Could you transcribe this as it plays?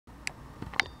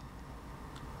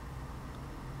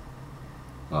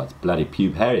Oh, it's bloody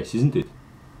Pube Harris, isn't it?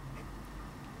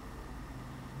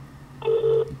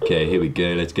 Okay, here we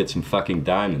go. Let's get some fucking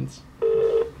diamonds.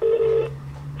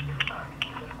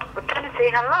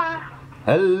 Tennessee, hello.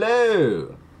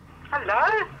 Hello!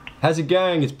 Hello? How's it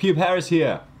going? It's Pube Harris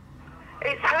here.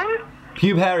 It's who?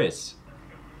 Pube Harris.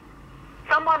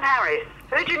 Someone Harris.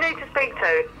 Who do you need to speak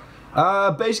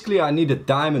to? Basically I need a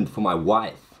diamond for my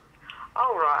wife.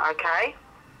 Oh, right, okay.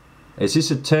 Is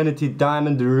this Eternity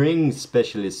Diamond Ring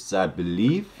Specialists, I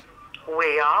believe?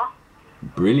 We are.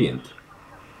 Brilliant.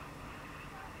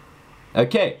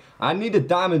 Okay, I need a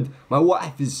diamond. My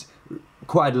wife is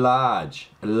quite large.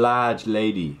 A large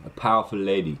lady. A powerful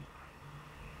lady.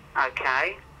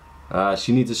 Okay.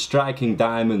 She needs a striking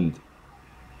diamond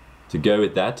to go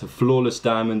with that. A flawless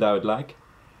diamond I would like.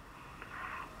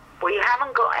 We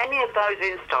haven't got any of those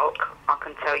in stock, I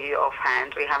can tell you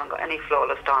offhand. We haven't got any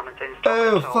flawless diamonds in stock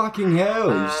Oh, at all. fucking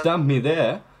hell. You stumped me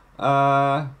there.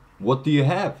 What do you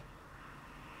have?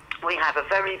 We have a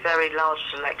very, very large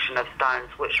selection of stones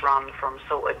which run from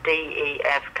sort of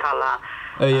DEF colour.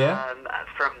 Oh, yeah?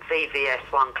 From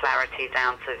VVS1 clarity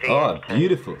down to VS2. Oh,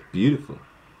 beautiful, beautiful.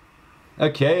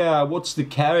 Okay, what's the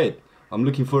carat? I'm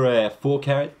looking for a 4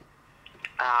 carat.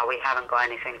 We haven't got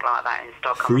anything like that in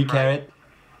stock. 3 carat.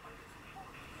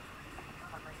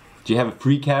 Do you have a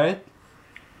 3 carat?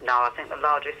 No, I think the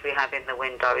largest we have in the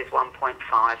window is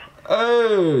 1.5.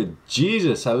 Oh,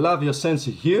 Jesus, I love your sense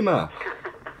of humour.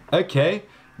 Okay,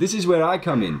 this is where I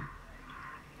come in.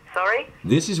 Sorry?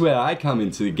 This is where I come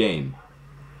into the game.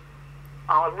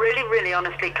 I really, really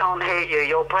honestly can't hear you.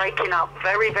 You're breaking up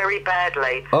very, very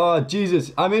badly. Oh,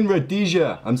 Jesus, I'm in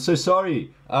Rhodesia. I'm so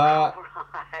sorry. Right.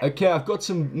 Okay, I've got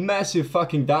some massive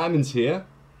fucking diamonds here.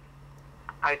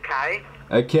 Okay.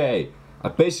 Okay, I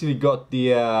basically got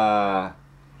the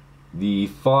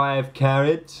 5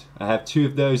 carat. I have 2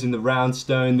 of those in the round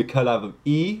stone, the colour of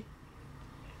E.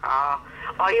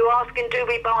 Are you asking, do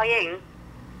we buy in?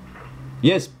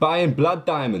 Yes, buy in blood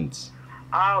diamonds.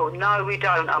 Oh, no, we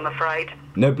don't, I'm afraid.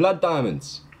 No blood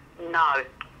diamonds. No.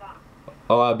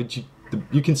 Oh, but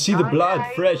you can see the blood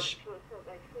Okay. fresh.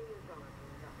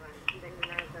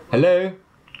 Hello?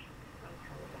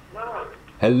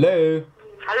 Hello?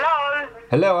 Hello?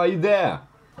 Hello, are you there?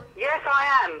 Yes,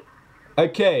 I am.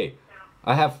 Okay,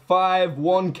 I have 5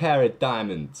 1 carat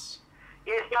diamonds.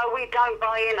 Yes, no, we don't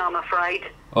buy in, I'm afraid.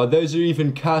 Oh, those are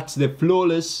even cut, they're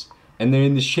flawless, and they're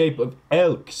in the shape of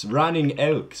elks, running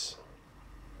elks.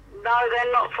 No,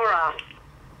 they're not for us.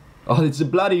 Oh, it's a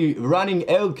bloody running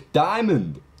elk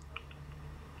diamond.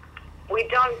 We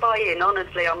don't buy in,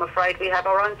 honestly, I'm afraid. We have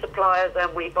our own suppliers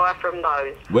and we buy from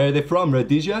those. Where are they from,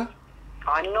 Rhodesia?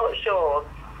 I'm not sure.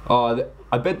 Oh,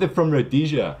 I bet they're from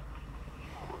Rhodesia.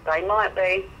 They might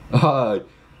be. Oh,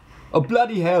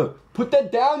 bloody hell. Put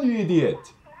that down, you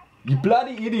idiot. You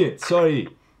bloody idiot. Sorry.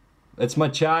 That's my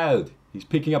child. He's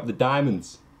picking up the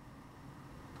diamonds.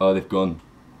 Oh, they've gone.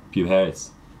 Pube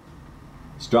Harris.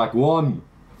 Strike 1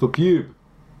 for Pube.